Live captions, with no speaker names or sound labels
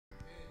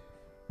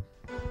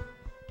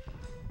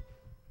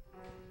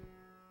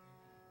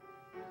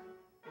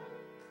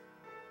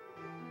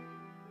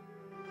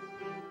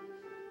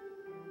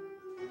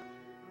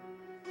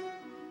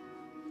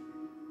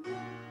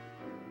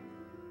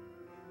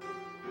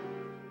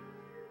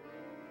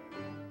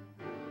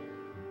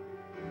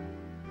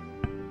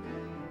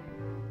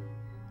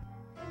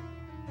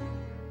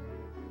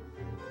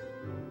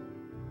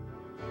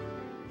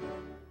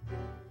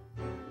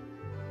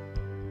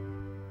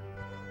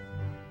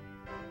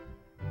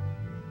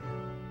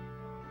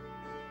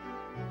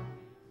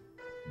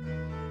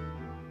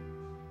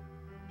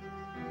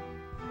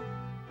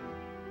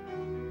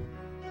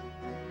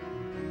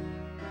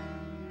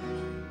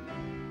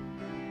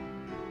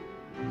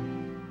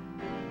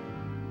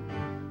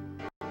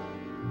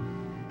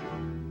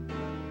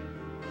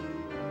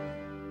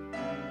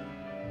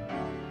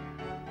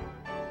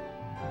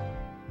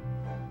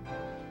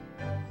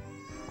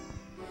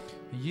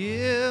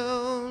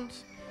Yield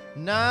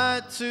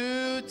not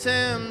to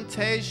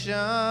temptation,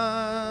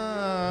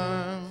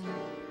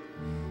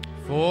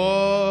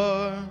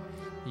 for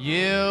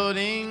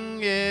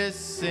yielding is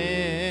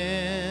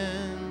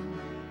sin.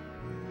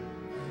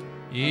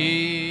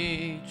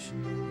 Each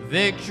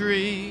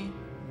victory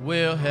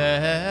will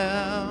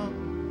help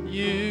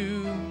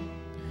you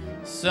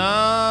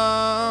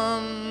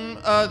some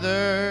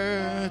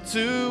other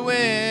to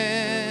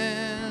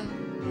win.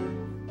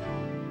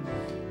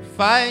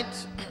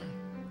 Fight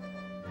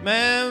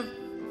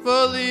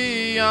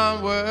manfully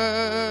onward,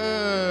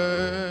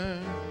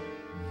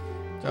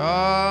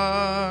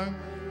 dark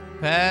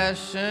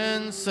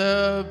passion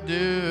subdue.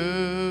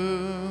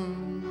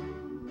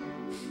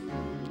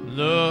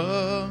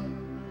 Look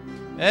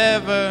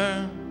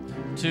ever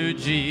to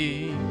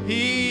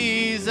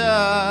Jesus,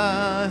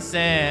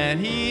 and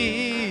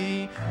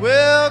He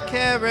will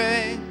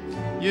carry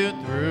you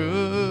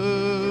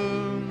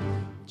through.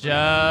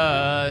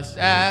 Just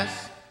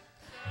ask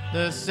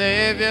the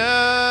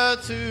Savior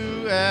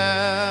to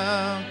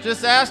help.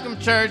 Just ask Him,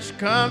 church.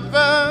 Comfort,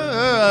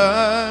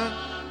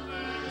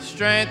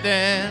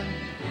 strengthen,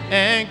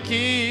 and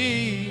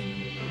keep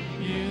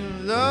you,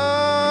 Lord,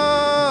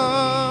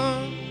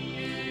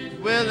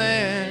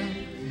 willing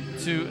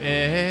to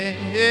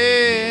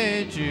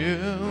aid you,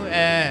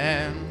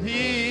 and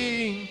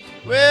He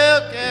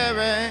will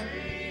carry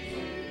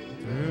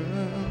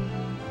through.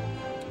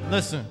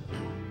 Listen.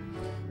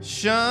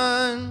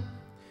 Shun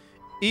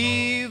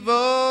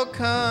evil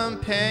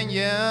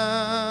companion,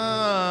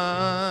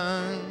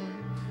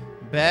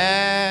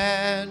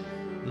 bad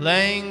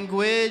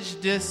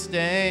language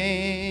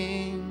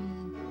disdain.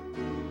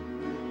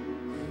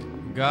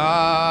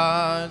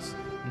 God's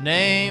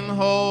name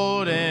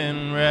hold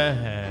in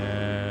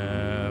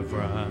reverence,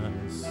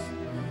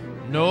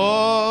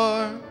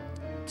 nor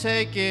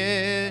take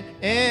it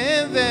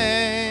in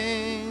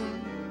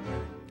vain.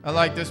 I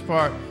like this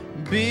part.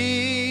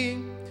 Be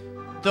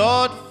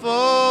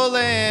thoughtful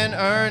and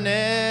earnest,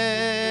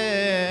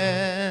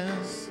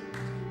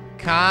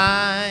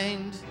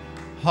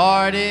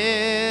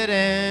 kind-hearted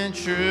and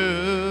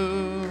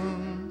true.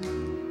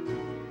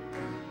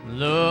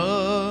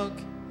 Look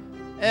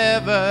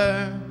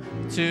ever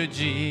to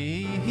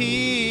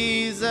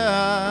Jesus,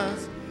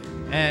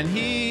 and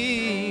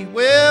He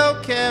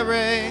will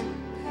carry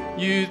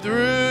you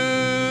through.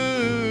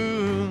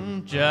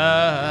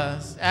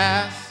 Just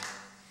ask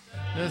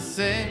the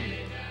same.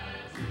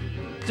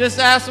 Just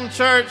ask Him,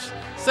 church.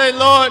 Say,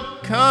 Lord,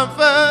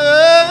 comfort,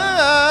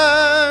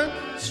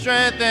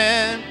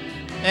 strengthen,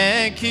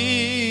 and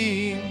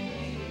keep.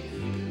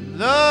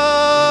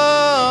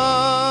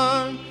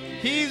 Lord,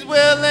 He's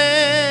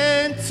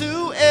willing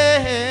to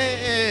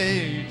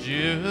aid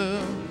you,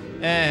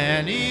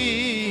 and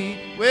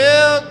He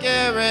will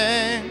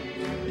carry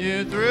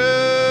you through.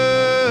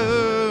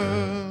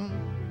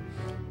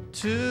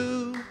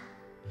 To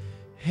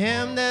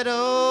Him that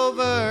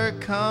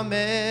overcometh,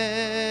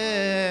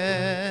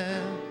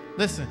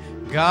 listen,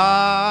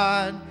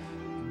 God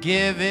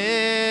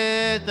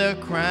giveth the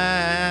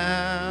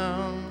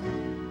crown.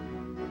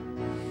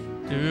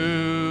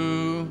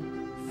 Through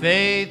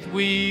faith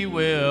we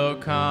will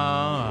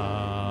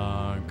conquer,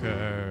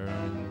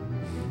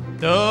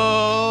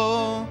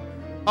 though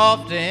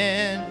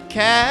often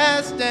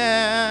cast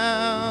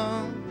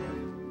down.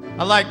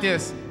 I like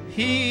this.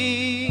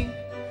 He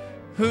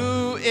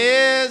who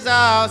is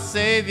our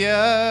Savior,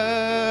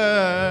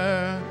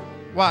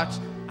 watch,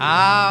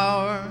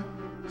 our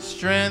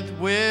strength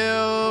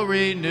will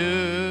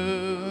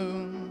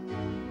renew.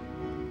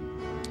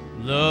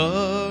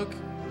 Look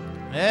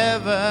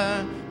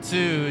ever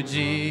to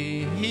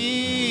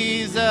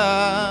Jesus,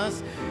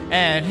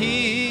 and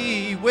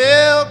He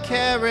will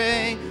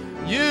carry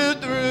you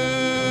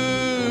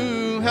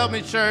through. Help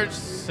me, church.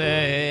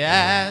 Say,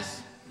 ask.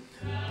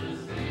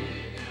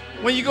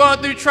 When you're going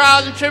through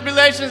trials and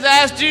tribulations,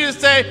 ask Jesus,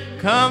 say,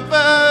 comfort,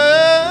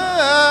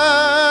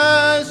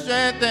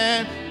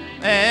 strengthen,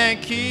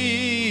 and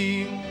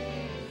keep.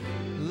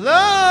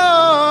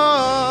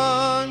 Lord,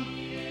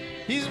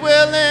 He's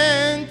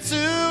willing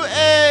to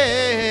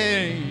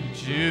aid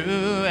you,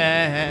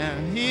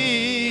 and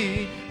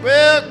He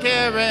will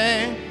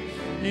carry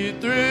you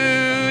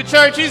through.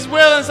 Church, He's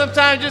willing.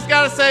 Sometimes you just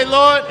got to say,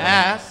 Lord,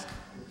 ask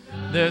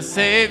the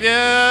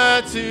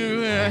Savior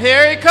to,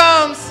 here He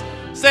comes.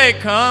 Say,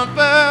 comfort,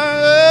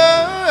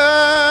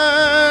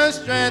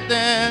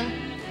 strengthen,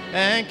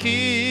 and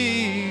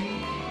keep.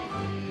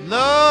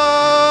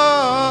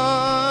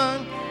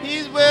 Lord,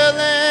 He's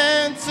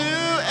willing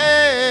to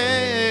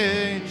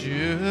aid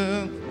you,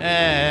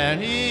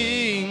 and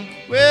He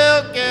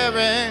will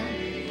carry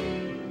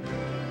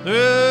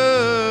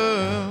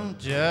through.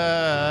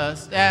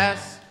 Just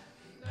ask.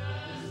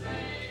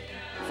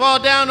 Fall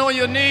down on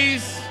your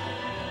knees.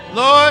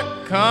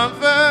 Lord,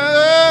 comfort,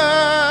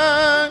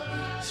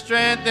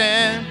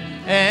 strengthen,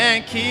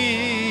 and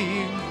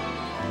keep.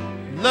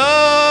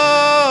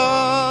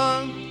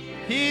 Lord,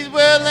 He's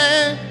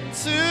willing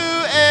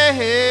to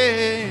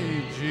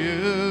aid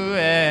you,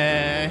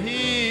 and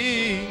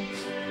He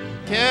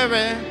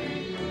carry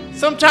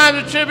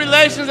Sometimes the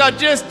tribulations are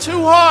just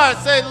too hard.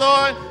 Say,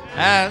 Lord,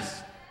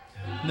 ask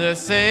the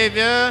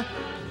Savior.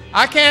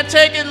 I can't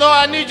take it, Lord.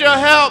 I need your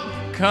help.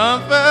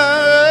 Comfort,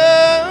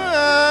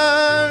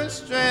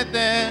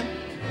 strengthen,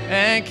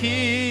 and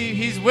keep.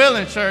 He's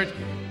willing, church.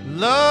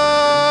 Lord,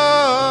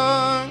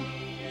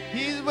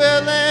 he's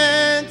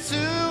willing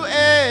to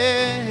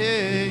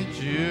aid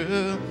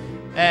you,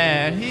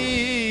 and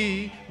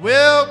he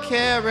will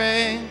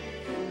carry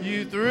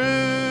you through.